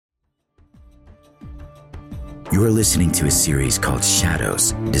You're listening to a series called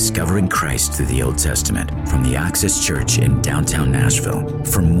Shadows, Discovering Christ Through the Old Testament from the Access Church in downtown Nashville.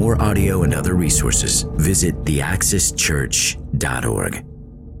 For more audio and other resources, visit theaccesschurch.org.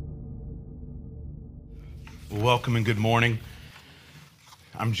 Welcome and good morning.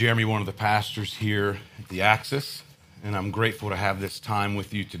 I'm Jeremy, one of the pastors here at the Access, and I'm grateful to have this time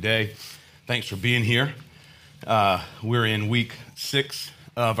with you today. Thanks for being here. We're in week 6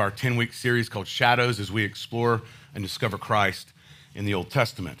 of our 10-week series called Shadows as we explore and discover Christ in the Old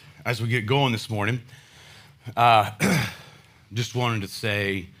Testament. As we get going this morning, just wanted to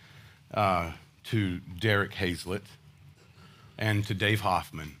say to Derek Hazlett and to Dave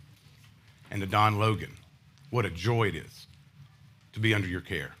Hoffman and to Don Logan, what a joy it is to be under your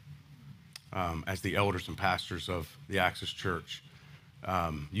care as the elders and pastors of the Access Church.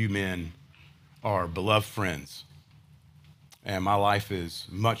 You men are beloved friends, and my life is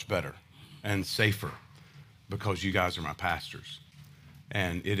much better and safer because you guys are my pastors.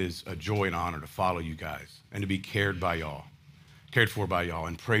 And it is a joy and honor to follow you guys and to be cared for by y'all,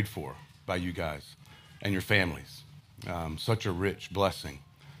 and prayed for by you guys and your families. Such a rich blessing.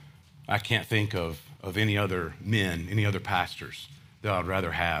 I can't think of any other men, any other pastors that I'd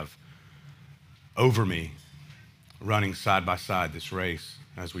rather have over me running side by side this race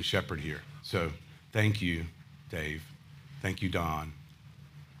as we shepherd here. So thank you, Dave. Thank you, Don.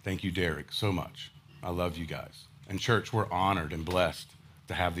 Thank you, Derek, so much. I love you guys. And church, we're honored and blessed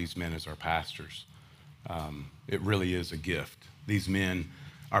to have these men as our pastors. It really is a gift. These men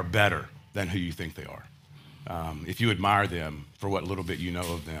are better than who you think they are. If you admire them for what little bit you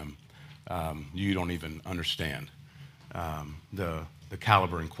know of them, you don't even understand the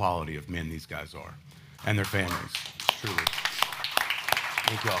caliber and quality of men these guys are and their families, truly.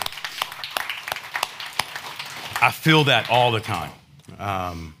 Thank y'all. I feel that all the time,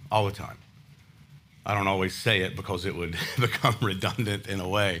 all the time. I don't always say it because it would become redundant in a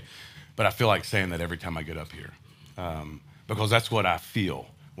way, but I feel like saying that every time I get up here because that's what I feel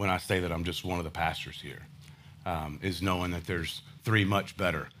when I say that I'm just one of the pastors here, is knowing that there's 3 much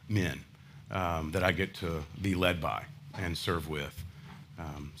better men that I get to be led by and serve with.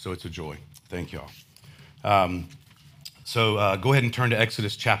 So it's a joy. Thank y'all. So go ahead and turn to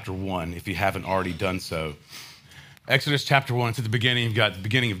Exodus chapter 1 if you haven't already done so. Exodus chapter 1, it's at the beginning. You've got the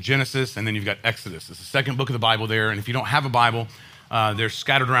beginning of Genesis, and then you've got Exodus. It's the second book of the Bible there, and if you don't have a Bible, they're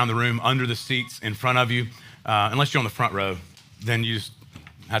scattered around the room under the seats in front of you. Unless you're on the front row, then you just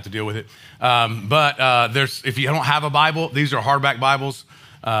have to deal with it. But if you don't have a Bible, these are hardback Bibles.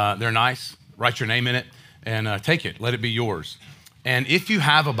 They're nice. Write your name in it, and take it. Let it be yours. And if you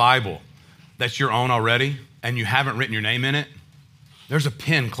have a Bible that's your own already, and you haven't written your name in it, there's a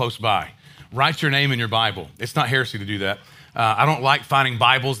pen close by. Write your name in your Bible. It's not heresy to do that. I don't like finding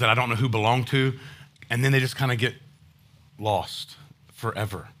Bibles that I don't know who belong to, and then they just kind of get lost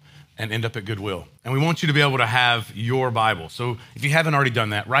forever and end up at Goodwill. And we want you to be able to have your Bible. So if you haven't already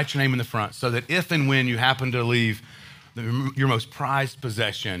done that, write your name in the front so that if and when you happen to leave your most prized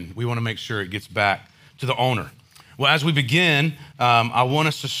possession, we want to make sure it gets back to the owner. Well, as we begin, I want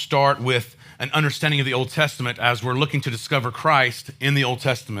us to start with an understanding of the Old Testament as we're looking to discover Christ in the Old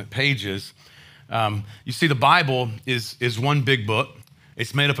Testament pages. You see, the Bible is one big book.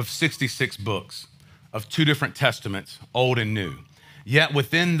 It's made up of 66 books of 2 different testaments, Old and New. Yet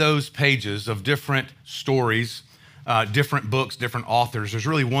within those pages of different stories, different books, different authors, there's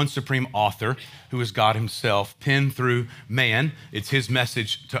really one supreme author who is God himself, penned through man. It's his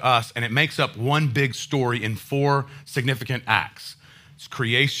message to us, and it makes up one big story in 4 significant acts. It's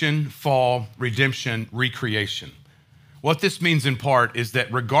creation, fall, redemption, recreation. What this means in part is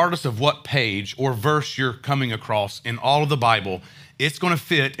that regardless of what page or verse you're coming across in all of the Bible, it's going to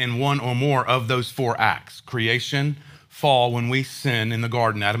fit in one or more of those 4 acts. Creation, fall, when we sin in the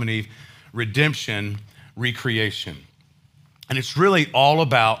garden, Adam and Eve, redemption, recreation. And it's really all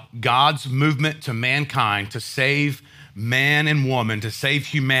about God's movement to mankind to save man and woman, to save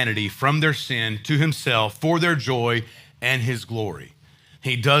humanity from their sin to himself for their joy and his glory.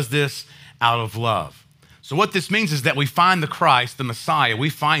 He does this out of love. So what this means is that we find the Christ, the Messiah,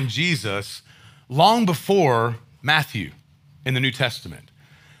 we find Jesus long before Matthew in the New Testament.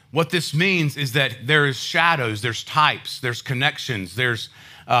 What this means is that there is shadows, there's types, there's connections, there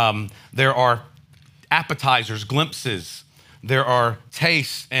are appetizers, glimpses, there are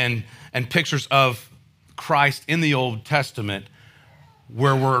tastes and pictures of Christ in the Old Testament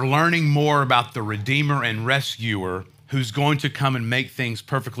where we're learning more about the Redeemer and Rescuer who's going to come and make things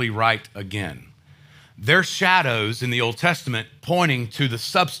perfectly right again. They're shadows in the Old Testament pointing to the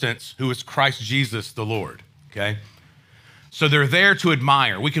substance who is Christ Jesus the Lord, okay? So they're there to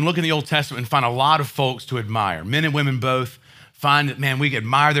admire. We can look in the Old Testament and find a lot of folks to admire. Men and women both find that, man, we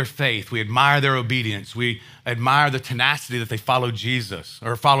admire their faith. We admire their obedience. We admire the tenacity that they followed Jesus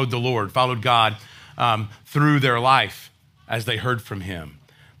or followed the Lord, followed God through their life as they heard from him.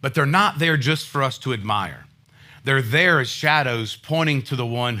 But they're not there just for us to admire. They're there as shadows pointing to the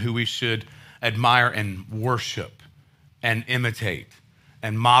one who we should admire and worship and imitate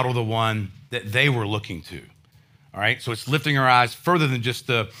and model the one that they were looking to. All right, so it's lifting our eyes further than just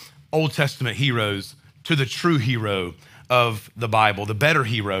the Old Testament heroes to the true hero of the Bible, the better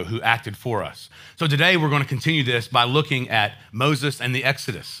hero who acted for us. So today we're going to continue this by looking at Moses and the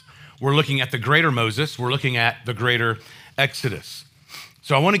Exodus. We're looking at the greater Moses. We're looking at the greater Exodus.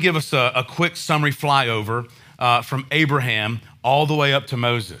 So I want to give us a quick summary flyover from Abraham all the way up to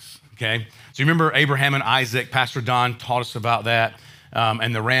Moses, okay? So you remember Abraham and Isaac, Pastor Don taught us about that,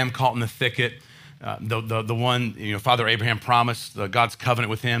 and the ram caught in the thicket. The one, Father Abraham promised God's covenant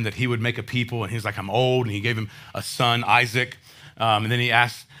with him that he would make a people, and he's like, I'm old, and he gave him a son, Isaac, and then he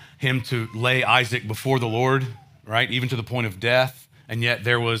asked him to lay Isaac before the Lord, right, even to the point of death, and yet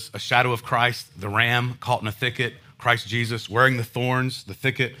there was a shadow of Christ, the ram caught in a thicket, Christ Jesus wearing the thorns, the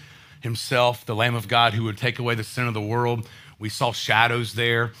thicket himself, the Lamb of God who would take away the sin of the world. We saw shadows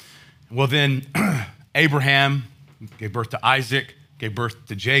there. Well, then Abraham gave birth to Isaac, gave birth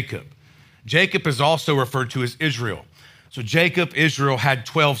to Jacob. Jacob is also referred to as Israel. So Jacob, Israel, had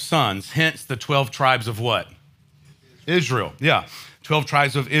 12 sons, hence the 12 tribes of what? Israel, yeah, 12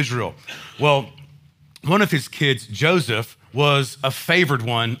 tribes of Israel. Well, one of his kids, Joseph, was a favored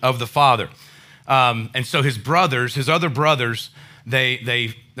one of the father. And so his brothers, his other brothers,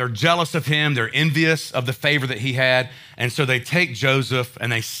 they're jealous of him. They're envious of the favor that he had. And so they take Joseph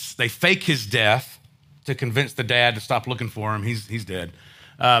and they fake his death to convince the dad to stop looking for him. He's dead.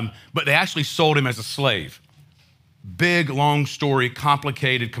 But they actually sold him as a slave. Big, long story,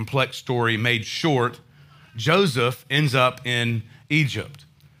 complicated, complex story made short. Joseph ends up in Egypt.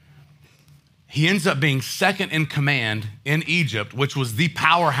 He ends up being second in command in Egypt, which was the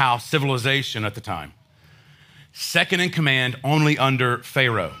powerhouse civilization at the time. Second in command only under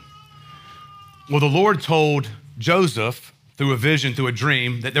Pharaoh. Well, the Lord told Joseph through a vision, through a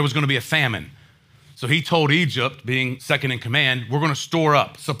dream, that there was going to be a famine. So he told Egypt, being second in command, we're going to store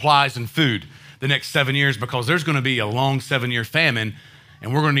up supplies and food the next 7 years because there's going to be a long 7-year famine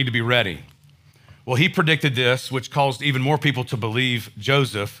and we're going to need to be ready. Well, he predicted this, which caused even more people to believe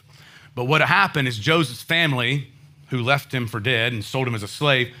Joseph. But what happened is Joseph's family, who left him for dead and sold him as a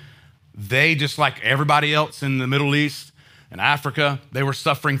slave, they, just like everybody else in the Middle East and Africa, they were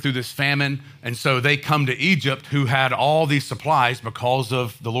suffering through this famine. And so they come to Egypt, who had all these supplies because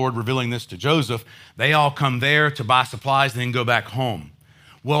of the Lord revealing this to Joseph. They all come there to buy supplies and then go back home.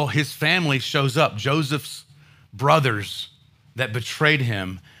 Well, his family shows up. Joseph's brothers that betrayed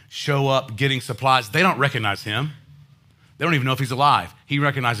him show up getting supplies. They don't recognize him. They don't even know if he's alive. He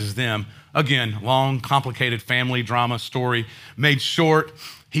recognizes them. Again, long, complicated family drama story. Made short,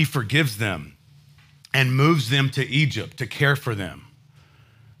 he forgives them and moves them to Egypt to care for them,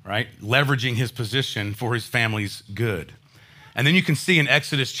 right? Leveraging his position for his family's good. And then you can see in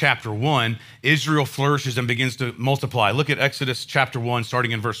Exodus chapter 1, Israel flourishes and begins to multiply. Look at Exodus chapter 1,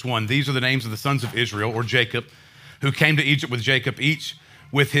 starting in verse 1. These are the names of the sons of Israel, or Jacob, who came to Egypt with Jacob, each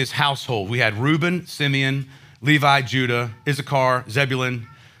with his household. We had Reuben, Simeon, Levi, Judah, Issachar, Zebulun,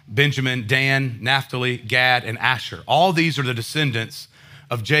 Benjamin, Dan, Naphtali, Gad, and Asher. All these are the descendants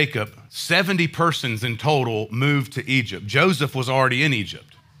of Jacob. 70 persons in total moved to Egypt. Joseph was already in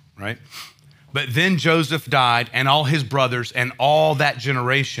Egypt, right? But then Joseph died and all his brothers and all that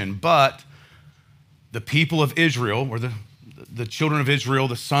generation. But the people of Israel, or the children of Israel,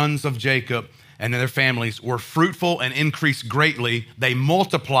 the sons of Jacob and their families, were fruitful and increased greatly. They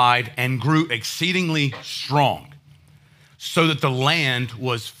multiplied and grew exceedingly strong, so that the land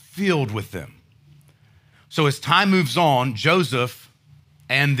was filled with them. So as time moves on, Joseph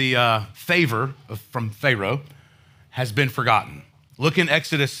and the favor from Pharaoh has been forgotten. Look in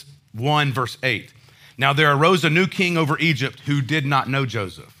Exodus 1, verse 8. Now there arose a new king over Egypt who did not know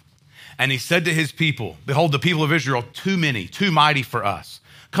Joseph. And he said to his people, behold, the people of Israel, too many, too mighty for us.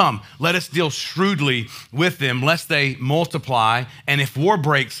 Come, let us deal shrewdly with them, lest they multiply. And if war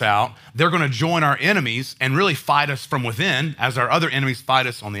breaks out, they're going to join our enemies and really fight us from within, as our other enemies fight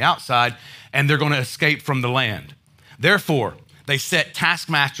us on the outside, and they're going to escape from the land. Therefore, they set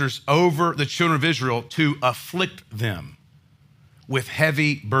taskmasters over the children of Israel to afflict them with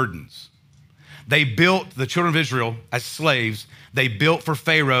heavy burdens. They built, the children of Israel, as slaves, they built for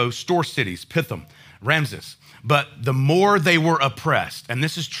Pharaoh store cities, Pithom, Ramses. But the more they were oppressed, and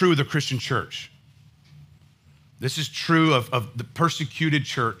this is true of the Christian church, This is true of the persecuted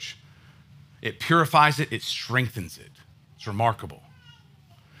church. It purifies it, it strengthens it. It's remarkable.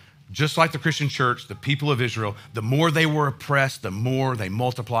 Just like the Christian church, the people of Israel, the more they were oppressed, the more they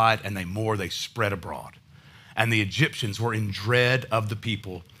multiplied and the more they spread abroad. And the Egyptians were in dread of the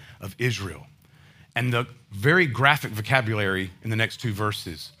people of Israel. And the very graphic vocabulary in the next two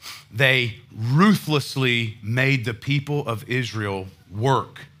verses, they ruthlessly made the people of Israel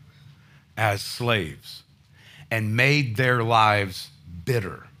work as slaves and made their lives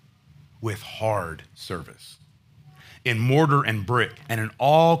bitter with hard service, in mortar and brick, and in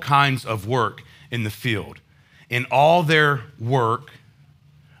all kinds of work in the field. In all their work,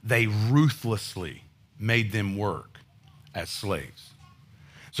 they ruthlessly made them work as slaves.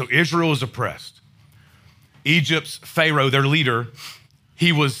 So Israel is oppressed. Egypt's Pharaoh, their leader,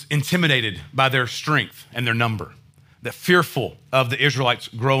 he was intimidated by their strength and their number, that fearful of the Israelites'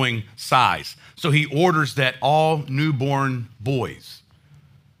 growing size. So he orders that all newborn boys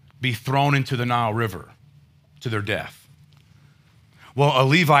be thrown into the Nile River to their death. Well, a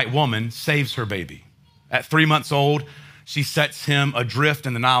Levite woman saves her baby. At 3 months old, she sets him adrift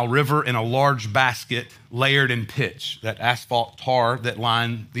in the Nile River in a large basket layered in pitch, that asphalt tar that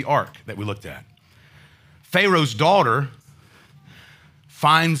lined the ark that we looked at. Pharaoh's daughter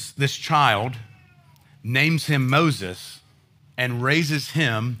finds this child, names him Moses, and raises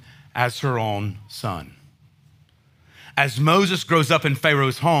him as her own son. As Moses grows up in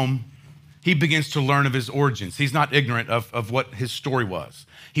Pharaoh's home, he begins to learn of his origins. He's not ignorant of what his story was.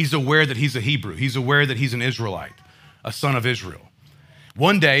 He's aware that he's a Hebrew. He's aware that he's an Israelite, a son of Israel.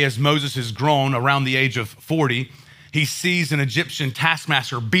 One day, as Moses is grown around the age of 40, he sees an Egyptian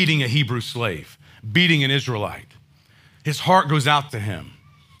taskmaster beating a Hebrew slave, beating an Israelite. His heart goes out to him.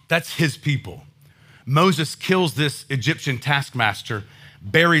 That's his people. Moses kills this Egyptian taskmaster,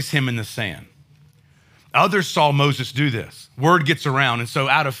 buries him in the sand. Others saw Moses do this. Word gets around, and so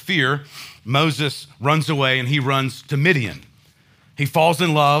out of fear, Moses runs away and he runs to Midian. He falls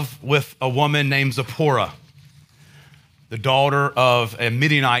in love with a woman named Zipporah, the daughter of a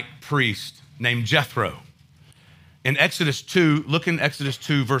Midianite priest named Jethro. In Exodus 2, look in Exodus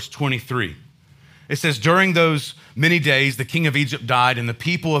 2, verse 23. It says, during those many days, the king of Egypt died, and the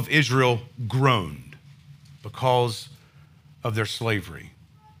people of Israel groaned because of their slavery.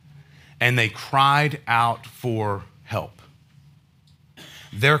 And they cried out for help.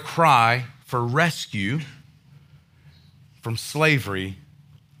 Their cry for rescue from slavery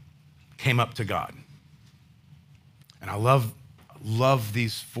came up to God. And I love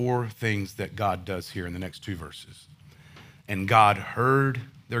these four things that God does here in the next two verses. And God heard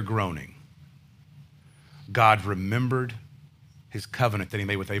their groaning. God remembered his covenant that he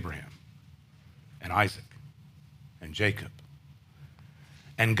made with Abraham and Isaac and Jacob.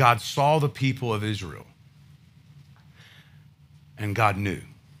 And God saw the people of Israel. And God knew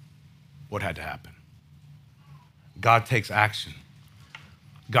what had to happen. God takes action.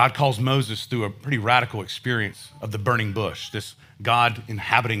 God calls Moses through a pretty radical experience of the burning bush, this God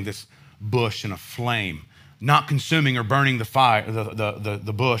inhabiting this bush in a flame, not consuming or burning the fire,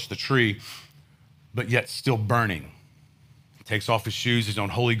 the bush, the tree, but yet still burning. He takes off his shoes, he's on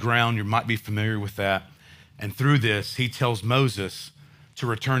holy ground. You might be familiar with that. And through this, he tells Moses to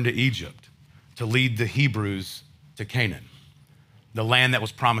return to Egypt, to lead the Hebrews to Canaan, the land that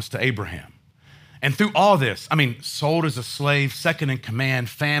was promised to Abraham. And through all this, sold as a slave, second in command,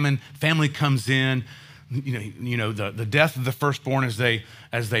 famine, family comes in, the death of the firstborn as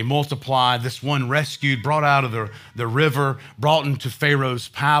they multiply, this one rescued, brought out of the river, brought into Pharaoh's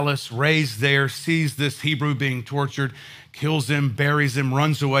palace, raised there, sees this Hebrew being tortured, kills him, buries him,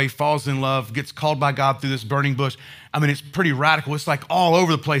 runs away, falls in love, gets called by God through this burning bush. It's pretty radical. It's like all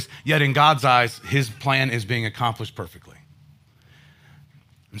over the place, yet in God's eyes, his plan is being accomplished perfectly.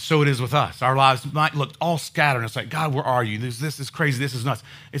 And so it is with us. Our lives might look all scattered. And it's like, God, where are you? This is crazy. This is nuts.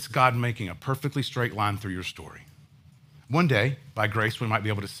 It's God making a perfectly straight line through your story. One day, by grace, we might be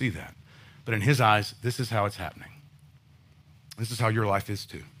able to see that. But in his eyes, this is how it's happening. This is how your life is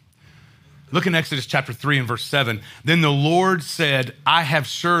too. Look in Exodus chapter 3 and verse 7. Then the Lord said, I have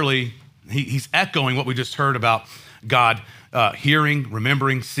surely, he's echoing what we just heard about God hearing,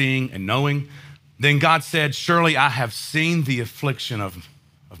 remembering, seeing, and knowing. Then God said, surely I have seen the affliction of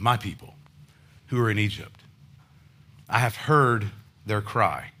my people who are in Egypt. I have heard their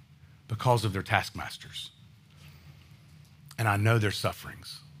cry because of their taskmasters. And I know their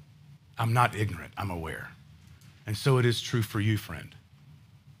sufferings. I'm not ignorant, I'm aware. And so it is true for you, friend.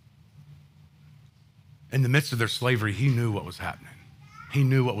 In the midst of their slavery, he knew what was happening. He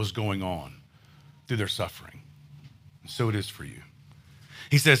knew what was going on through their suffering. And so it is for you.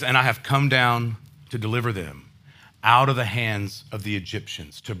 He says, and I have come down to deliver them out of the hands of the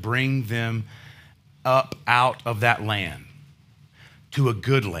Egyptians, to bring them up out of that land to a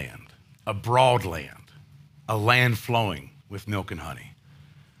good land, a broad land, a land flowing with milk and honey.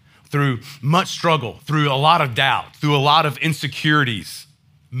 Through much struggle, through a lot of doubt, through a lot of insecurities,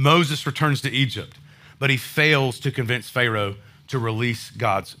 Moses returns to Egypt, but he fails to convince Pharaoh to release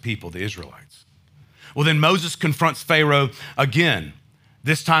God's people, the Israelites. Well, then Moses confronts Pharaoh again,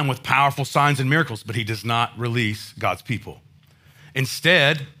 this time with powerful signs and miracles, but he does not release God's people.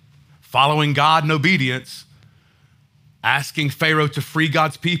 Instead, following God in obedience, asking Pharaoh to free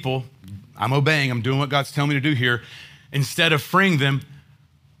God's people, I'm obeying, I'm doing what God's telling me to do here. Instead of freeing them,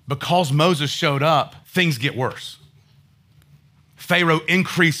 because Moses showed up, things get worse. Pharaoh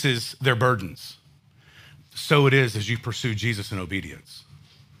increases their burdens. So it is as you pursue Jesus in obedience.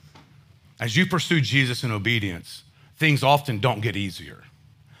 As you pursue Jesus in obedience, things often don't get easier.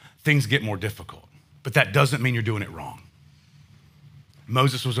 Things get more difficult, but that doesn't mean you're doing it wrong.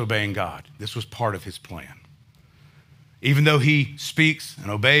 Moses was obeying God. This was part of his plan. Even though he speaks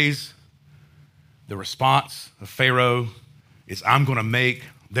and obeys, the response of Pharaoh is, I'm going to make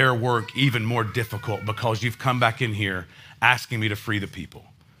their work even more difficult because you've come back in here asking me to free the people.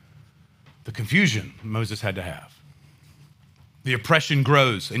 The confusion Moses had to have. The oppression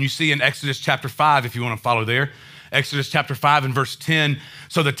grows. And you see in Exodus chapter 5, if you want to follow there, Exodus chapter 5 and verse 10,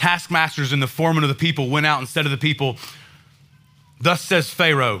 so the taskmasters and the foremen of the people went out and said to the people, thus says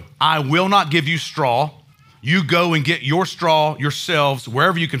Pharaoh, I will not give you straw. You go and get your straw yourselves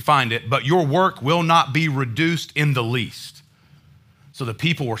wherever you can find it, but your work will not be reduced in the least. So the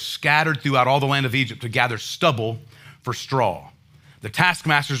people were scattered throughout all the land of Egypt to gather stubble for straw. The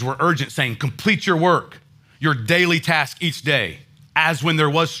taskmasters were urgent, saying, complete your work, your daily task each day, as when there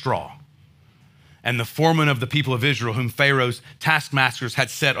was straw. And the foremen of the people of Israel, whom Pharaoh's taskmasters had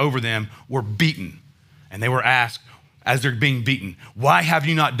set over them, were beaten. And they were asked, as they're being beaten, why have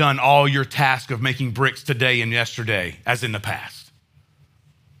you not done all your task of making bricks today and yesterday, as in the past?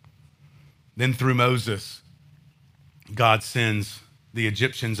 Then through Moses, God sends the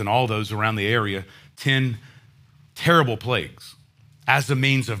Egyptians and all those around the area 10 terrible plagues as a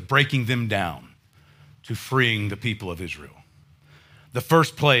means of breaking them down to freeing the people of Israel. The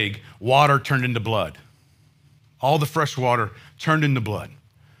first plague, water turned into blood. All the fresh water turned into blood.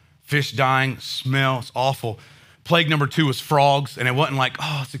 Fish dying, smell, it's awful. Plague number 2 was frogs, and it wasn't like,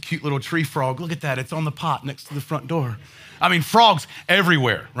 oh, it's a cute little tree frog. Look at that, it's on the pot next to the front door. I mean, frogs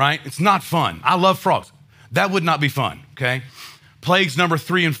everywhere, right? It's not fun. I love frogs. That would not be fun, okay? Plagues number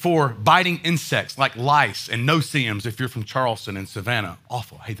 3 and 4, biting insects like lice and no-see-ums if you're from Charleston and Savannah.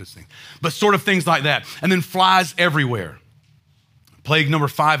 Awful, I hate those things. But sort of things like that. And then flies everywhere. Plague number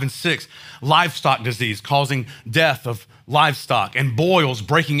 5 and 6, livestock disease causing death of livestock and boils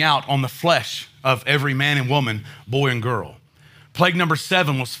breaking out on the flesh of every man and woman, boy and girl. Plague number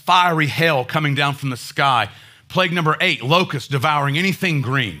 7 was fiery hail coming down from the sky. Plague number 8, locusts devouring anything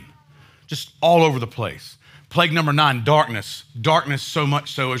green, just all over the place. Plague number 9, darkness. Darkness so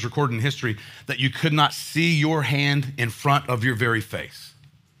much so, as recorded in history, that you could not see your hand in front of your very face.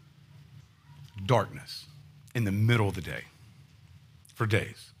 Darkness in the middle of the day for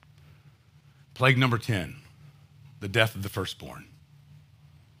days. Plague number 10, the death of the firstborn,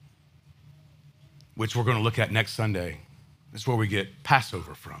 which we're going to look at next Sunday. This is where we get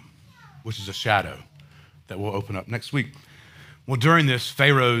Passover from, which is a shadow that we'll open up next week. Well, during this,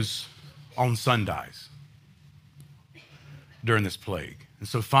 Pharaoh's own son dies during this plague. And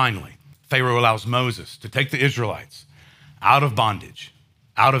so finally, Pharaoh allows Moses to take the Israelites out of bondage,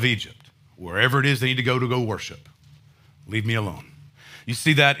 out of Egypt, wherever it is they need to go worship. Leave me alone. You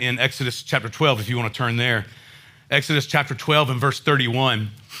see that in Exodus chapter 12, if you want to turn there. Exodus chapter 12 and verse 31.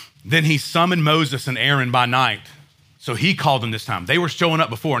 Then he summoned Moses and Aaron by night. So he called them this time. They were showing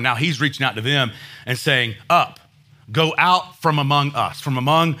up before. Now he's reaching out to them and saying, up, go out from among us, from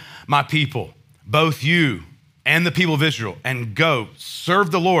among my people, both you and the people of Israel, and go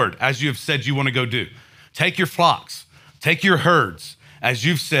serve the Lord as you have said you want to go do. Take your flocks, take your herds as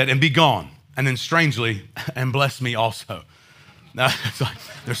you've said, and be gone. And then strangely, and bless me also. Now, it's like,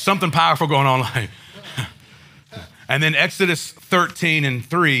 there's something powerful going on. And then Exodus 13 and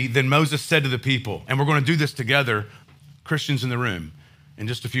 3, then Moses said to the people, and we're going to do this together, Christians in the room, in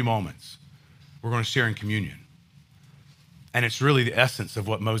just a few moments. We're going to share in communion. And it's really the essence of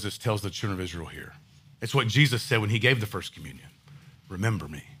what Moses tells the children of Israel here. It's what Jesus said when he gave the first communion. Remember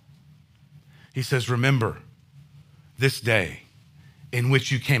me. He says, remember this day in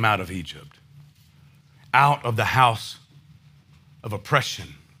which you came out of Egypt, out of the house of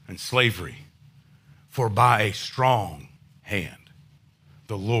oppression and slavery, for by a strong hand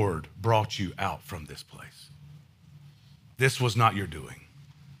the Lord brought you out from this place. This was not your doing.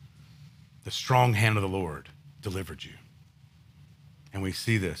 The strong hand of the Lord delivered you. And we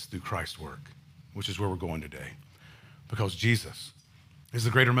see this through Christ's work, which is where we're going today. Because Jesus is the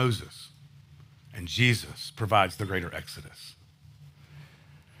greater Moses, and Jesus provides the greater Exodus.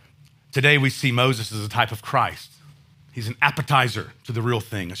 Today we see Moses as a type of Christ. He's an appetizer to the real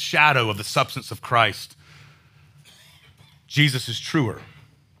thing, a shadow of the substance of Christ. Jesus is truer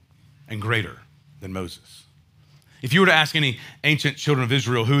and greater than Moses. If you were to ask any ancient children of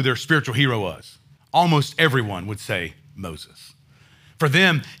Israel who their spiritual hero was, almost everyone would say Moses. For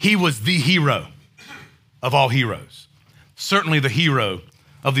them, he was the hero of all heroes, certainly the hero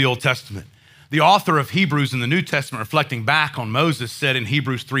of the Old Testament. The author of Hebrews in the New Testament, reflecting back on Moses, said in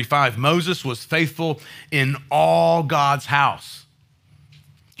Hebrews 3:5, Moses was faithful in all God's house.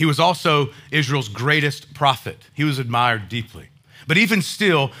 He was also Israel's greatest prophet. He was admired deeply. But even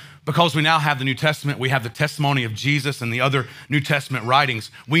still, because we now have the New Testament, we have the testimony of Jesus and the other New Testament writings,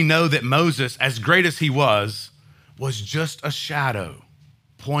 we know that Moses, as great as he was just a shadow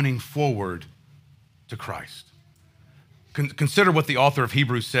pointing forward to Christ. Consider what the author of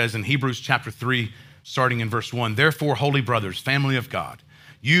Hebrews says in Hebrews chapter 3, starting in verse 1. Therefore, holy brothers, family of God,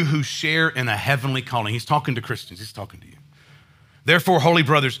 you who share in a heavenly calling. He's talking to Christians. He's talking to you. Therefore, holy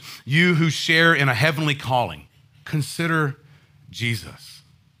brothers, you who share in a heavenly calling, consider Jesus,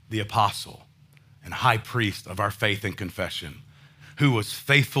 the apostle and high priest of our faith and confession, who was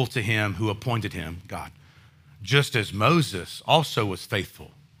faithful to him who appointed him, God, just as Moses also was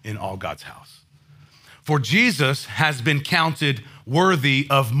faithful in all God's house. For Jesus has been counted worthy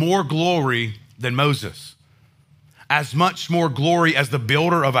of more glory than Moses. As much more glory as the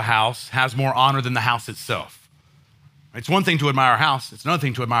builder of a house has more honor than the house itself. It's one thing to admire a house, it's another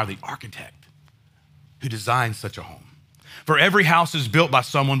thing to admire the architect who designed such a home. For every house is built by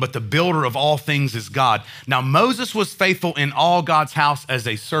someone, but the builder of all things is God. Now Moses was faithful in all God's house as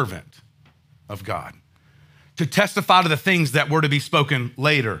a servant of God, to testify to the things that were to be spoken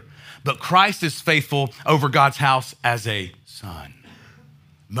later. But Christ is faithful over God's house as a son.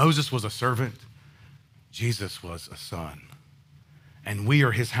 Moses was a servant. Jesus was a son. And we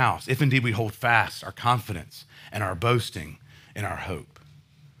are his house, if indeed we hold fast our confidence and our boasting in our hope.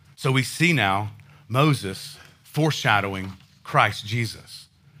 So we see now Moses foreshadowing Christ Jesus.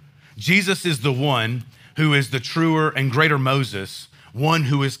 Jesus is the one who is the truer and greater Moses, one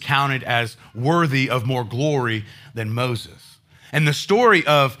who is counted as worthy of more glory than Moses. And the story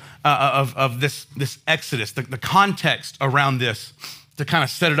of this Exodus, the context around this, to kind of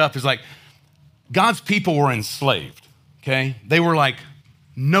set it up, is like God's people were enslaved, okay? They were like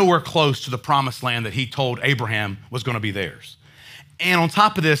nowhere close to the promised land that he told Abraham was going to be theirs. And on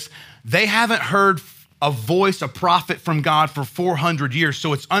top of this, they haven't heard a voice, a prophet from God for 400 years,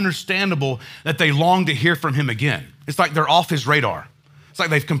 so it's understandable that they long to hear from him again. It's like they're off his radar. It's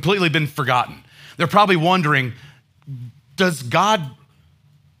like they've completely been forgotten. They're probably wondering, does God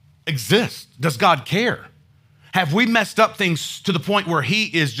exist? Does God care? Have we messed up things to the point where he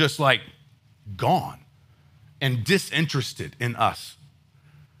is just like gone and disinterested in us?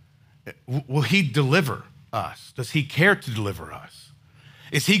 Will he deliver us? Does he care to deliver us?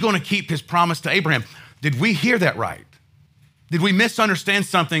 Is he going to keep his promise to Abraham? Did we hear that right? Did we misunderstand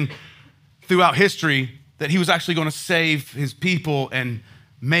something throughout history that he was actually going to save his people and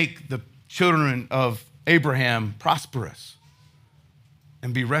make the children of Abraham prosperous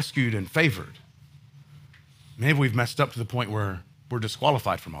and be rescued and favored? Maybe we've messed up to the point where we're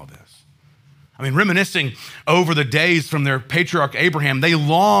disqualified from all this. I mean, reminiscing over the days from their patriarch Abraham, they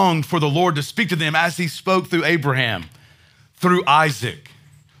longed for the Lord to speak to them as he spoke through Abraham, through Isaac,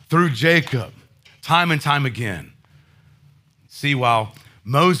 through Jacob, time and time again. See, while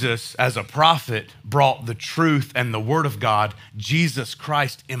Moses, as a prophet, brought the truth and the word of God, Jesus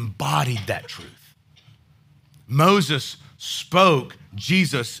Christ embodied that truth. Moses spoke,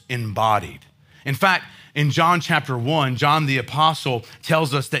 Jesus embodied. In fact, in John chapter 1, John the apostle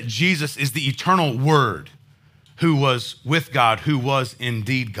tells us that Jesus is the eternal word who was with God, who was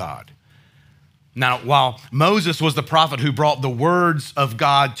indeed God. Now, while Moses was the prophet who brought the words of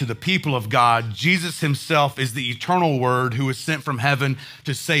God to the people of God, Jesus himself is the eternal word who was sent from heaven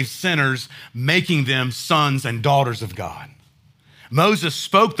to save sinners, making them sons and daughters of God. Moses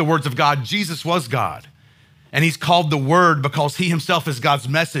spoke the words of God. Jesus was God. And he's called the Word because he himself is God's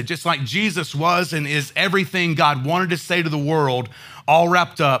message. Just like Jesus was and is everything God wanted to say to the world, all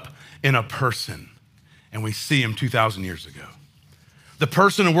wrapped up in a person. And we see him 2,000 years ago. The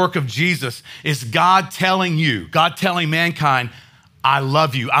person and work of Jesus is God telling you, God telling mankind, I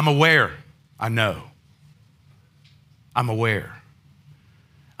love you. I'm aware. I know. I'm aware.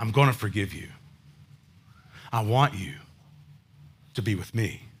 I'm going to forgive you. I want you. to be with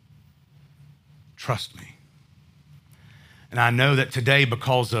me. Trust me. And I know that today,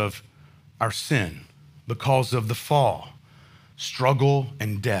 because of our sin, because of the fall, struggle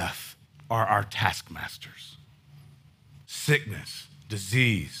and death are our taskmasters. Sickness,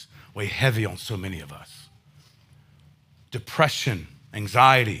 disease weigh heavy on so many of us. Depression,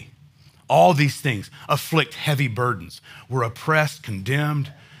 anxiety, all these things afflict heavy burdens. We're oppressed,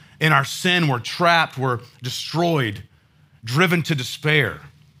 condemned. In our sin, we're trapped, we're destroyed, driven to despair.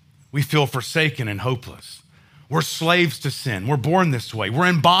 We feel forsaken and hopeless. We're slaves to sin. We're born this way. We're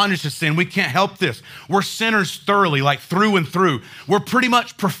in bondage to sin. We can't help this. We're sinners thoroughly, like through and through. We're pretty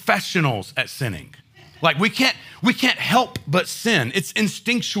much professionals at sinning. Like we can't help but sin. It's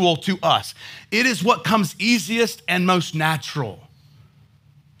instinctual to us. It is what comes easiest and most natural.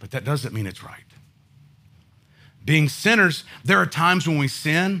 But that doesn't mean it's right. Being sinners, there are times when we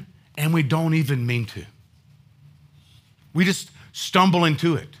sin and we don't even mean to. We just stumble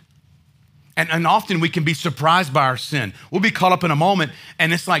into it. And often we can be surprised by our sin. We'll be caught up in a moment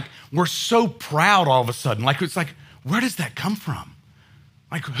and it's like we're so proud all of a sudden. Like it's like, where does that come from?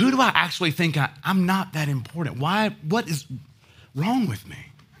 Like, who do I actually think I'm not that important? Why? What is wrong with me,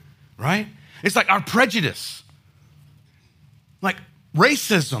 right? It's like our prejudice, like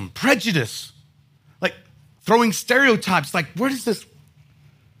racism, prejudice, like throwing stereotypes. Like, where does this,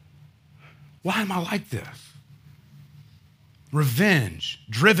 why am I like this? Revenge,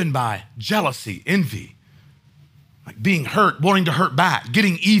 driven by jealousy, envy, like being hurt, wanting to hurt back,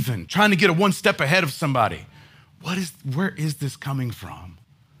 getting even, trying to get one step ahead of somebody. Where is this coming from?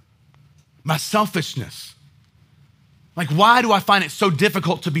 My selfishness. Like, why do I find it so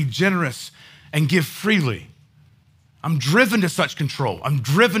difficult to be generous and give freely? I'm driven to such control. I'm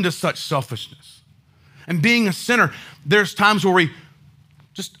driven to such selfishness. And being a sinner, there's times where we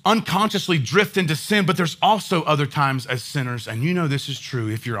just unconsciously drift into sin, but there's also other times as sinners, and you know this is true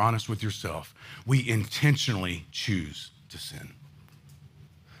if you're honest with yourself, we intentionally choose to sin.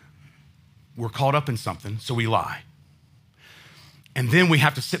 We're caught up in something, so we lie. And then we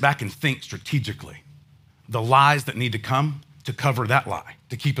have to sit back and think strategically the lies that need to come to cover that lie,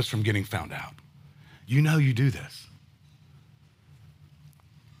 to keep us from getting found out. You know you do this.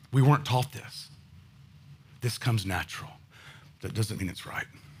 We weren't taught this. This comes natural. That doesn't mean it's right.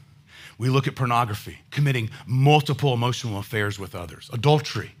 We look at pornography, committing multiple emotional affairs with others,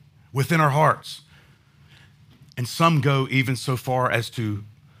 adultery within our hearts. And some go even so far as to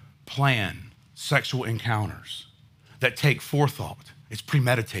plan sexual encounters that take forethought. It's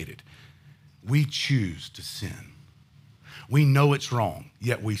premeditated. We choose to sin. We know it's wrong,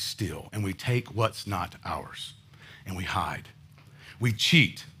 yet we steal, and we take what's not ours, and we hide. We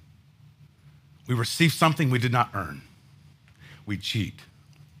cheat. We receive something we did not earn. We cheat.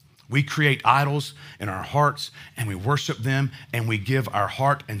 We create idols in our hearts, and we worship them, and we give our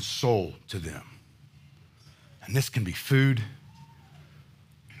heart and soul to them. And this can be food.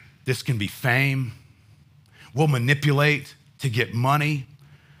 This can be fame. We'll manipulate to get money.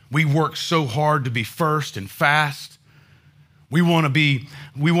 We work so hard to be first and fast. We want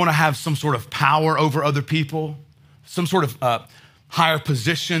to have some sort of power over other people, some sort of higher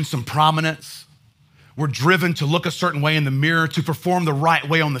position, some prominence. We're driven to look a certain way in the mirror, to perform the right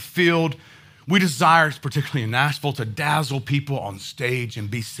way on the field. We desire, particularly in Nashville, to dazzle people on stage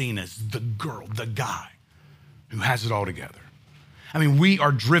and be seen as the girl, the guy who has it all together. I mean, we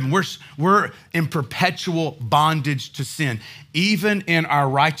are driven. We're in perpetual bondage to sin. Even in our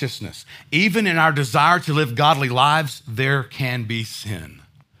righteousness, even in our desire to live godly lives, there can be sin.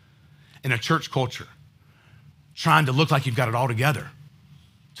 In a church culture, trying to look like you've got it all together,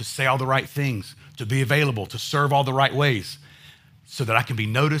 to say all the right things, to be available, to serve all the right ways, so that I can be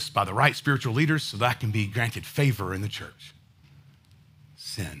noticed by the right spiritual leaders, so that I can be granted favor in the church.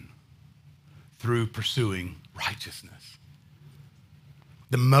 Sin through pursuing righteousness.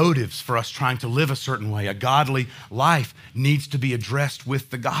 The motives for us trying to live a certain way, a godly life, needs to be addressed with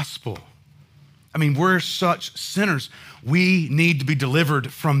the gospel. I mean, we're such sinners. We need to be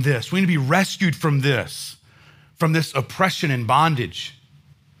delivered from this. We need to be rescued from this oppression and bondage.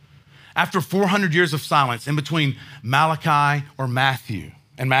 After 400 years of silence in between Malachi or Matthew,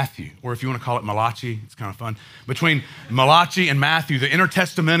 or if you want to call it Malachi, it's kind of fun, between Malachi and Matthew, the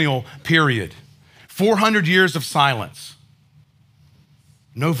intertestamental period, 400 years of silence.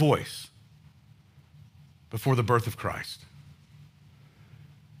 No voice before the birth of Christ.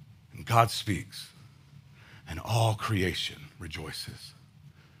 And God speaks, and all creation rejoices.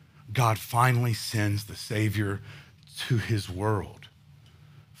 God finally sends the Savior to his world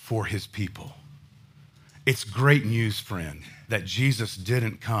for his people. It's great news, friend, that Jesus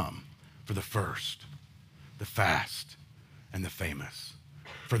didn't come for the first, the fast, and the famous,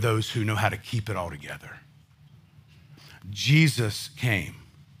 for those who know how to keep it all together. Jesus came,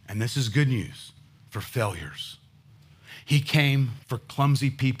 and this is good news, for failures. He came for clumsy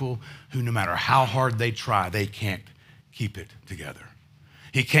people who, no matter how hard they try, they can't keep it together.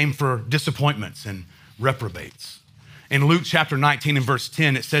 He came for disappointments and reprobates. In Luke chapter 19 and verse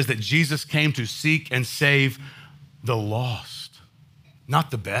 10, it says that Jesus came to seek and save the lost,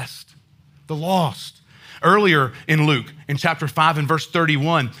 not the best, the lost. Earlier in Luke, in chapter 5 and verse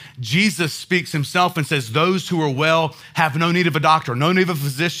 31, Jesus speaks himself and says, those who are well have no need of a doctor, no need of a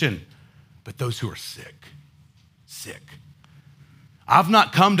physician, but those who are sick. I've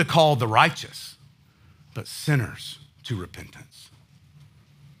not come to call the righteous, but sinners to repentance.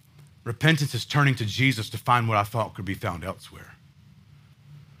 Repentance is turning to Jesus to find what I thought could be found elsewhere.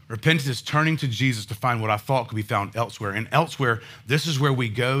 Repentance is turning to Jesus to find what I thought could be found elsewhere. And elsewhere, this is where we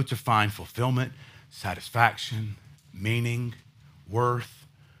go to find fulfillment, satisfaction, meaning, worth,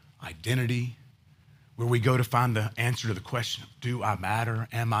 identity, where we go to find the answer to the question, do I matter?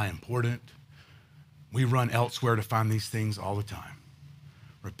 Am I important? We run elsewhere to find these things all the time.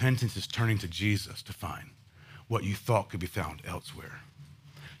 Repentance is turning to Jesus to find what you thought could be found elsewhere.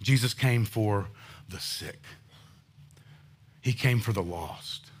 Jesus came for the sick. He came for the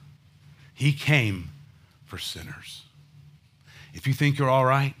lost. He came for sinners. If you think you're all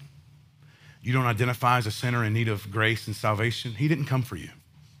right, you don't identify as a sinner in need of grace and salvation, he didn't come for you.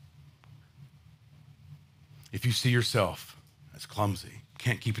 If you see yourself as clumsy,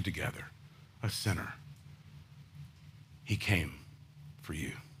 can't keep it together, a sinner, he came for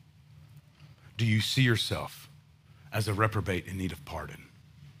you. Do you see yourself as a reprobate in need of pardon?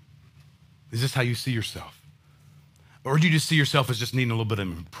 Is this how you see yourself? Or do you just see yourself as just needing a little bit of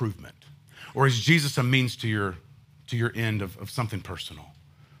improvement? Or is Jesus a means to your end of something personal,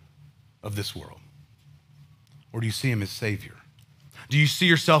 of this world? Or do you see him as Savior? Do you see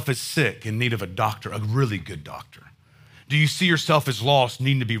yourself as sick in need of a doctor, a really good doctor? Do you see yourself as lost,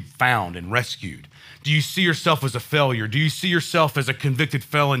 needing to be found and rescued? Do you see yourself as a failure? Do you see yourself as a convicted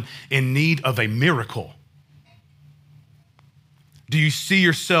felon in need of a miracle? Do you see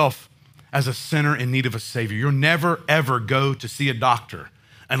yourself as a sinner in need of a Savior? You'll never, ever go to see a doctor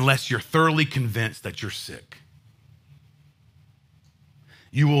unless you're thoroughly convinced that you're sick.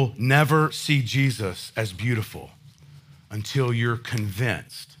 You will never see Jesus as beautiful until you're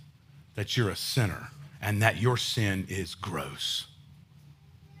convinced that you're a sinner and that your sin is gross.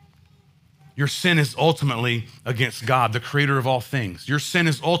 Your sin is ultimately against God, the creator of all things. Your sin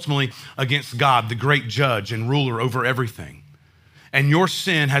is ultimately against God, the great judge and ruler over everything. And your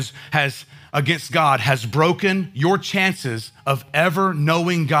sin against God has broken your chances of ever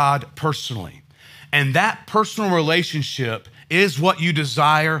knowing God personally. And that personal relationship is what you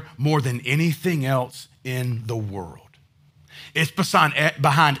desire more than anything else in the world. It's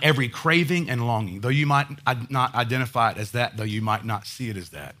behind every craving and longing. Though you might not identify it as that, though you might not see it as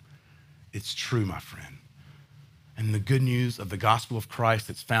that, it's true, my friend. And the good news of the gospel of Christ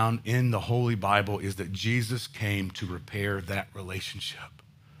that's found in the Holy Bible is that Jesus came to repair that relationship,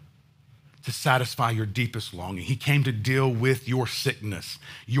 to satisfy your deepest longing. He came to deal with your sickness,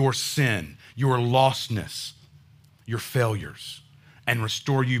 your sin, your lostness, your failures, and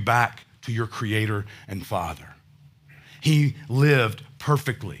restore you back to your Creator and Father. He lived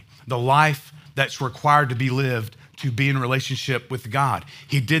perfectly, the life that's required to be lived to be in relationship with God.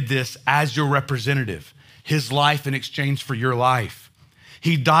 He did this as your representative, his life in exchange for your life.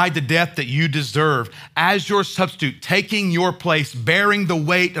 He died the death that you deserve as your substitute, taking your place, bearing the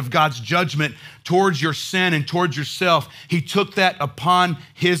weight of God's judgment towards your sin and towards yourself. He took that upon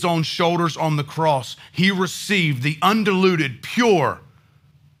his own shoulders on the cross. He received the undiluted, pure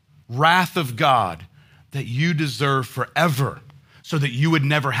wrath of God that you deserve forever, so that you would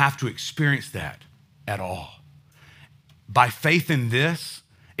never have to experience that at all. By faith in this,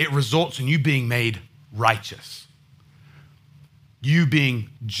 it results in you being made righteous, you being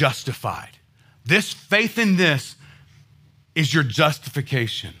justified. This faith in this is your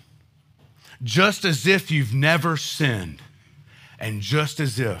justification, just as if you've never sinned, and just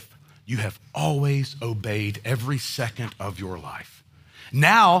as if you have always obeyed every second of your life.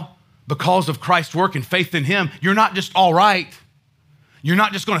 Now, because of Christ's work and faith in him, you're not just all right. You're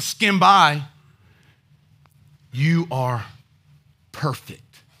not just going to skim by. You are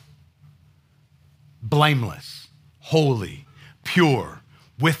perfect, blameless, holy, pure,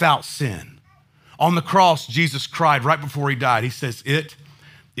 without sin. On the cross, Jesus cried right before he died. He says, it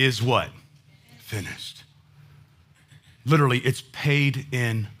is what? Finished. Literally, it's paid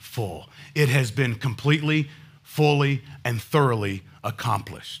in full. It has been completely, fully, and thoroughly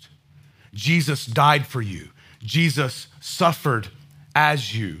accomplished. Jesus died for you. Jesus suffered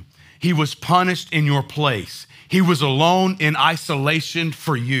as you. He was punished in your place. He was alone in isolation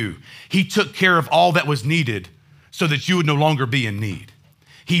for you. He took care of all that was needed so that you would no longer be in need.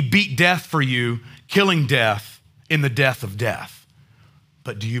 He beat death for you, killing death in the death of death.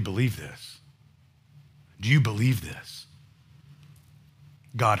 But do you believe this? Do you believe this?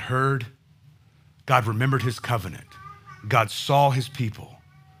 God heard, God remembered his covenant, God saw his people,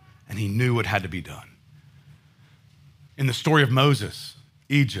 and he knew what had to be done. In the story of Moses,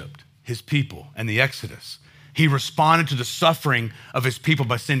 Egypt, his people, and the Exodus, he responded to the suffering of his people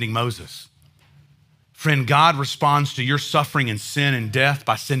by sending Moses. Friend, God responds to your suffering and sin and death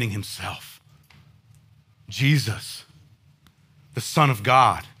by sending himself. Jesus, the Son of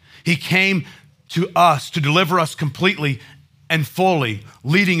God. He came to us to deliver us completely and fully,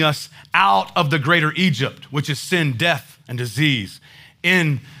 leading us out of the greater Egypt, which is sin, death, and disease,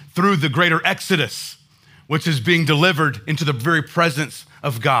 in through the greater Exodus, which is being delivered into the very presence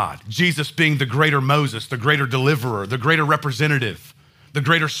of God. Jesus being the greater Moses, the greater deliverer, the greater representative, the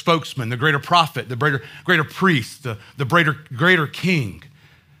greater spokesman, the greater prophet, the greater priest, the greater king.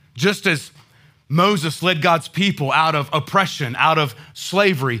 Just as Moses led God's people out of oppression, out of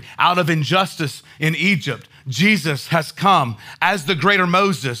slavery, out of injustice in Egypt, Jesus has come as the greater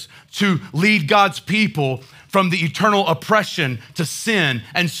Moses to lead God's people from the eternal oppression to sin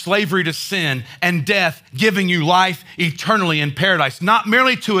and slavery to sin and death, giving you life eternally in paradise, not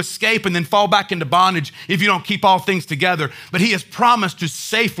merely to escape and then fall back into bondage if you don't keep all things together, but he has promised to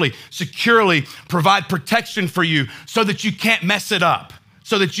safely, securely provide protection for you so that you can't mess it up,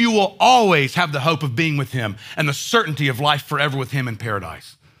 so that you will always have the hope of being with him and the certainty of life forever with him in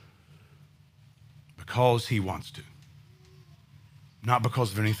paradise. Because he wants to, not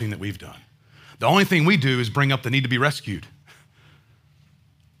because of anything that we've done. The only thing we do is bring up the need to be rescued.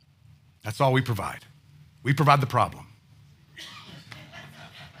 That's all we provide. We provide the problem.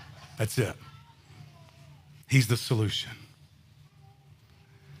 That's it. He's the solution.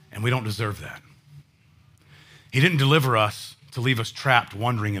 And we don't deserve that. He didn't deliver us to leave us trapped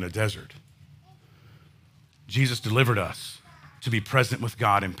wandering in a desert. Jesus delivered us to be present with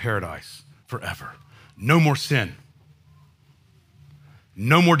God in paradise forever. No more sin.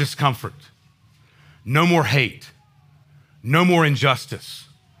 No more discomfort. No more hate. No more injustice.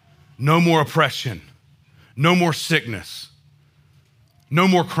 No more oppression. No more sickness. No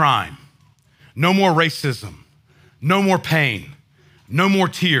more crime. No more racism. No more pain. No more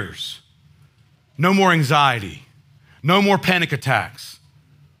tears. No more anxiety. No more panic attacks.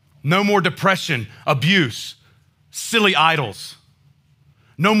 No more depression, abuse, silly idols.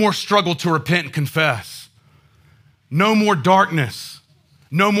 No more struggle to repent and confess. No more darkness.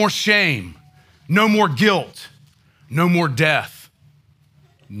 No more shame. No more guilt. No more death.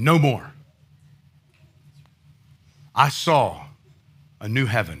 No more. I saw a new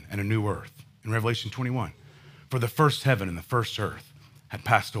heaven and a new earth in Revelation 21. For the first heaven and the first earth had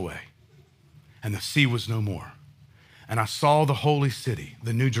passed away, and the sea was no more. And I saw the holy city,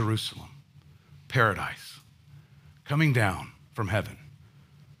 the new Jerusalem, paradise, coming down from heaven,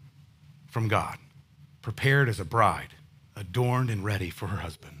 from God, prepared as a bride, adorned and ready for her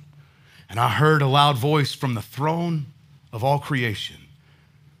husband. And I heard a loud voice from the throne of all creation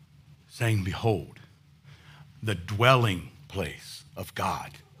saying, behold, the dwelling place of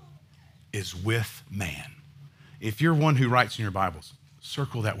God is with man. If you're one who writes in your Bibles,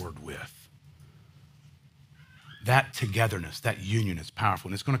 circle that word with. That togetherness, that union is powerful.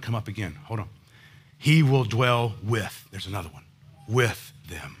 And it's going to come up again. Hold on. He will dwell with, there's another one, with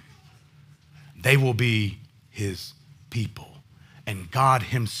them. They will be his people. And God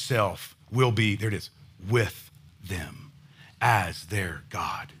himself will be, there it is, with them as their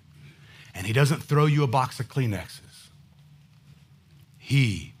God. And he doesn't throw you a box of Kleenexes.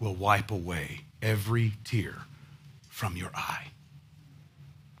 He will wipe away every tear from your eye.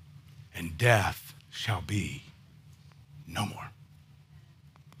 And death shall be no more.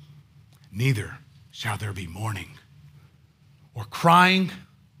 Neither shall there be mourning or crying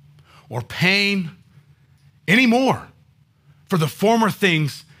or pain anymore, for the former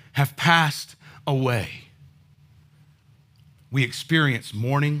things have passed away. We experience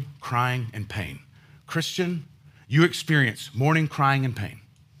mourning, crying, and pain. Christian, you experience mourning, crying, and pain.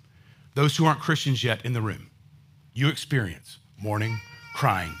 Those who aren't Christians yet in the room, you experience mourning,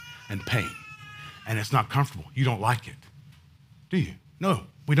 crying, and pain. And it's not comfortable. You don't like it, do you? No,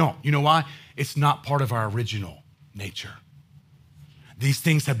 we don't. You know why? It's not part of our original nature. These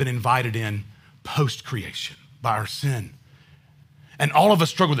things have been invited in post-creation by our sin. And all of us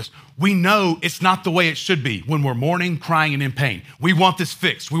struggle with this. We know it's not the way it should be when we're mourning, crying, and in pain. We want this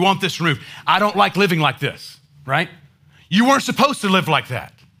fixed. We want this removed. I don't like living like this. right? You weren't supposed to live like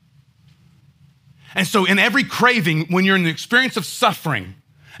that. And so in every craving, when you're in the experience of suffering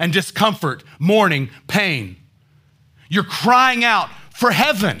and discomfort, mourning, pain, you're crying out for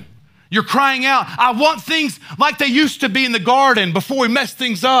heaven. You're crying out, I want things like they used to be in the garden before we messed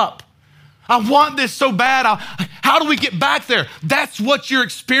things up. I want this so bad. How do we get back there? That's what you're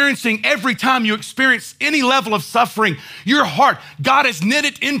experiencing every time you experience any level of suffering. Your heart, God has knit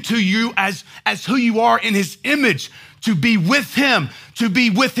it into you as who you are in his image, to be with him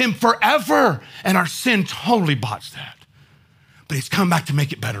forever. And our sin totally botched that. But he's come back to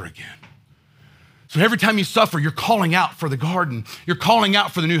make it better again. So every time you suffer, you're calling out for the garden. You're calling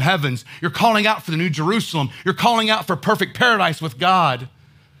out for the new heavens. You're calling out for the new Jerusalem. You're calling out for perfect paradise with God.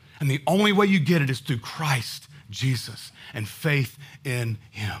 And the only way you get it is through Christ Jesus and faith in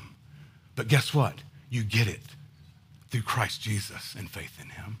him. But guess what? You get it through Christ Jesus and faith in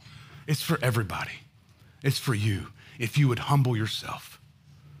him. It's for everybody. It's for you if you would humble yourself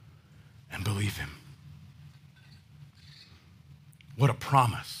and believe him. What a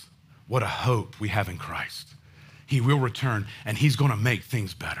promise. What a hope we have in Christ. He will return and he's going to make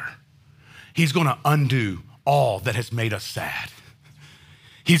things better. He's going to undo all that has made us sad.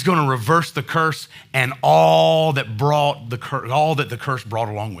 He's going to reverse the curse and all that the curse brought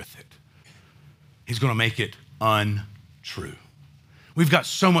along with it. He's going to make it untrue. We've got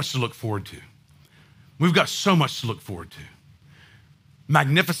so much to look forward to. We've got so much to look forward to.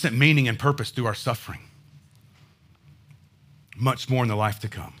 Magnificent meaning and purpose through our suffering. Much more in the life to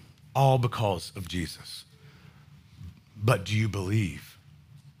come, all because of Jesus. But do you believe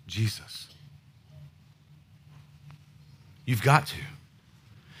Jesus? You've got to.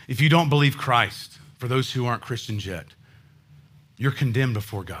 If you don't believe Christ, for those who aren't Christians yet, you're condemned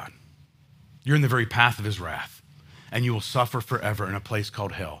before God. You're in the very path of his wrath, and you will suffer forever in a place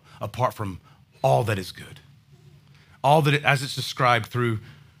called hell, apart from all that is good. All that, as it's described through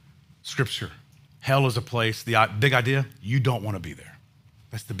Scripture. Hell is a place, the big idea, you don't want to be there.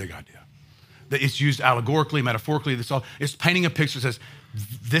 That's the big idea. That it's used allegorically, metaphorically, it's painting a picture that says,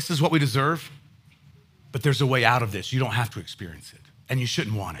 this is what we deserve, but there's a way out of this. You don't have to experience it. And you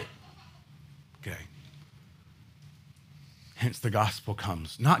shouldn't want it, okay? Hence the gospel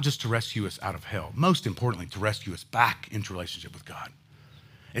comes, not just to rescue us out of hell, most importantly, to rescue us back into relationship with God.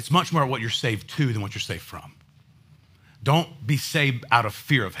 It's much more what you're saved to than what you're saved from. Don't be saved out of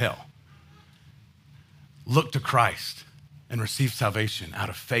fear of hell. Look to Christ and receive salvation out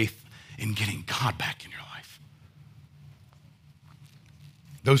of faith in getting God back in your life.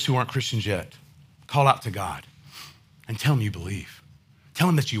 Those who aren't Christians yet, call out to God and tell him you believe. Tell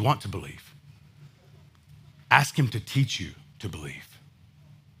him that you want to believe. Ask him to teach you to believe.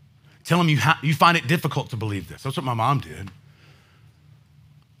 Tell him you find it difficult to believe this. That's what my mom did.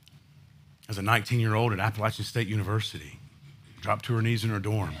 As a 19-year-old at Appalachian State University, dropped to her knees in her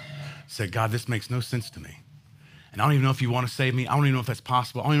dorm, said, God, this makes no sense to me. And I don't even know if you want to save me. I don't even know if that's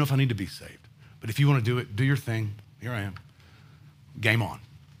possible. I don't even know if I need to be saved. But if you want to do it, do your thing. Here I am. Game on.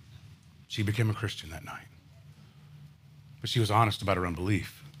 She became a Christian that night. But she was honest about her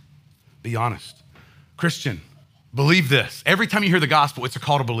unbelief. Be honest. Christian, believe this. Every time you hear the gospel, it's a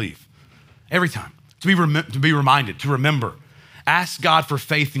call to believe. Every time. To be reminded, to remember. Ask God for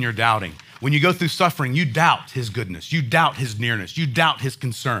faith in your doubting. When you go through suffering, you doubt his goodness. You doubt his nearness. You doubt his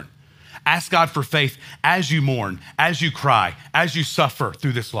concern. Ask God for faith as you mourn, as you cry, as you suffer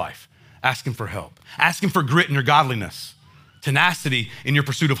through this life. Ask him for help. Ask him for grit in your godliness, tenacity in your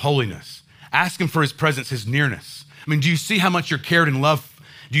pursuit of holiness. Ask him for his presence, his nearness. I mean, do you see how much you're cared and loved?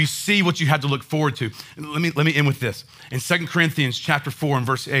 Do you see what you had to look forward to? Let me end with this. In 2 Corinthians chapter 4 and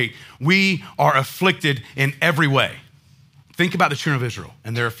verse 8, we are afflicted in every way. Think about the children of Israel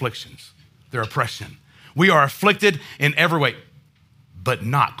and their afflictions, their oppression. We are afflicted in every way, but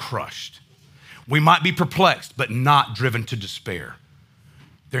not crushed. We might be perplexed, but not driven to despair.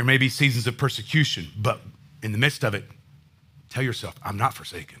 There may be seasons of persecution, but in the midst of it, tell yourself, I'm not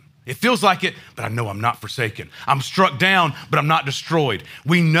forsaken. It feels like it, but I know I'm not forsaken. I'm struck down, but I'm not destroyed.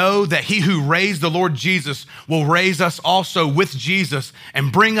 We know that he who raised the Lord Jesus will raise us also with Jesus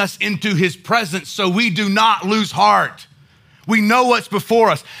and bring us into his presence so we do not lose heart. We know what's before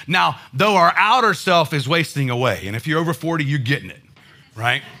us. Now, though our outer self is wasting away, and if you're over 40, you're getting it,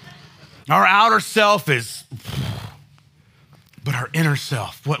 right? Our outer self is, but our inner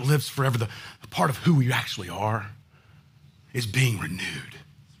self, what lives forever, the part of who we actually are, is being renewed.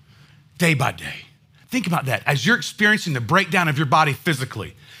 Day by day. Think about that. As you're experiencing the breakdown of your body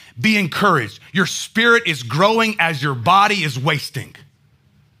physically, be encouraged. Your spirit is growing as your body is wasting.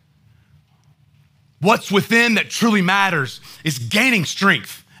 What's within that truly matters is gaining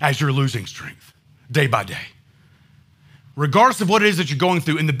strength as you're losing strength day by day. regardless of what it is that you're going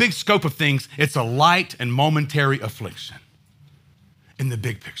through, in the big scope of things, it's a light and momentary affliction in the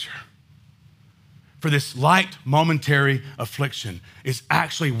big picture. For this light, momentary affliction is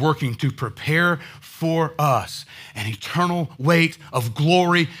actually working to prepare for us an eternal weight of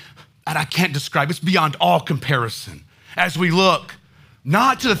glory that I can't describe. It's beyond all comparison. As we look,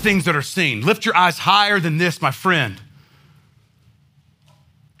 not to the things that are seen. Lift your eyes higher than this, my friend,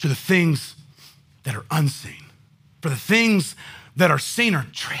 to the things that are unseen. For the things that are seen are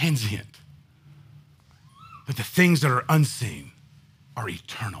transient, but the things that are unseen are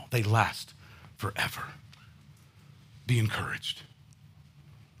eternal. They last forever. Be encouraged.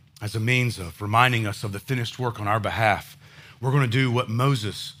 As a means of reminding us of the finished work on our behalf, we're going to do what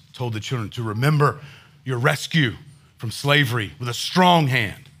Moses told the children, to remember your rescue from slavery with a strong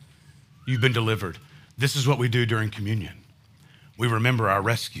hand. You've been delivered. This is what we do during communion. We remember our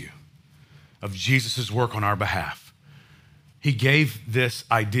rescue of Jesus' work on our behalf. He gave this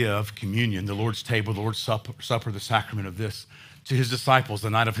idea of communion, the Lord's table, the Lord's supper, the sacrament of this, to his disciples the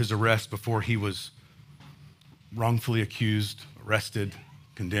night of his arrest before he was wrongfully accused, arrested,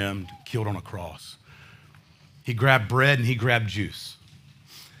 condemned, killed on a cross. He grabbed bread and he grabbed juice.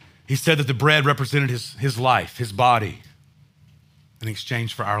 He said that the bread represented his life, his body, in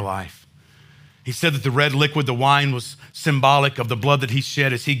exchange for our life. He said that the red liquid, the wine, was symbolic of the blood that he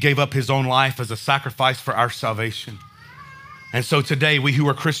shed as he gave up his own life as a sacrifice for our salvation. And so today, we who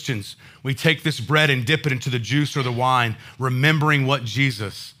are Christians, we take this bread and dip it into the juice or the wine, remembering what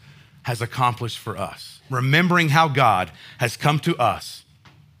Jesus has accomplished for us, remembering how God has come to us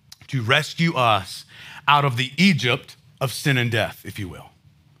to rescue us out of the Egypt of sin and death, if you will,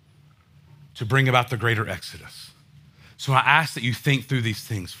 to bring about the greater Exodus. So I ask that you think through these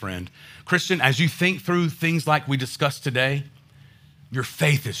things, friend. Christian, as you think through things like we discussed today, your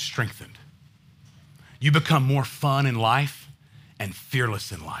faith is strengthened. You become more fun in life and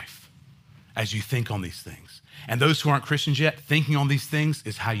fearless in life as you think on these things. And those who aren't Christians yet, thinking on these things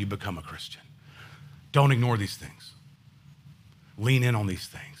is how you become a Christian. Don't ignore these things. Lean in on these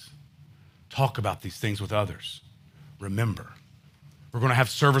things. Talk about these things with others. Remember, we're going to have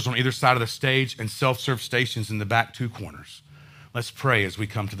servers on either side of the stage and self-serve stations in the back two corners. Let's pray as we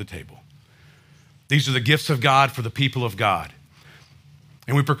come to the table. These are the gifts of God for the people of God.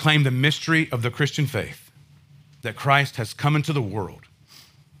 And we proclaim the mystery of the Christian faith, that Christ has come into the world,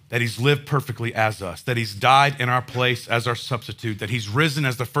 that he's lived perfectly as us, that he's died in our place as our substitute, that he's risen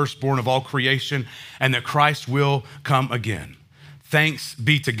as the firstborn of all creation, and that Christ will come again. Thanks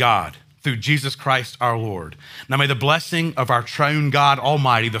be to God through Jesus Christ our Lord. Now may the blessing of our triune God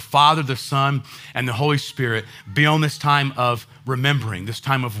Almighty, the Father, the Son, and the Holy Spirit be on this time of remembering, this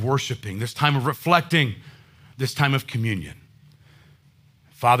time of worshiping, this time of reflecting, this time of communion.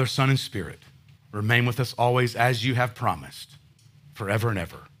 Father, Son, and Spirit, remain with us always as you have promised, forever and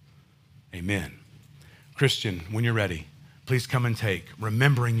ever. Amen. Christian, when you're ready, please come and take,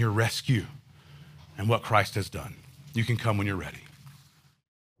 remembering your rescue and what Christ has done. You can come when you're ready.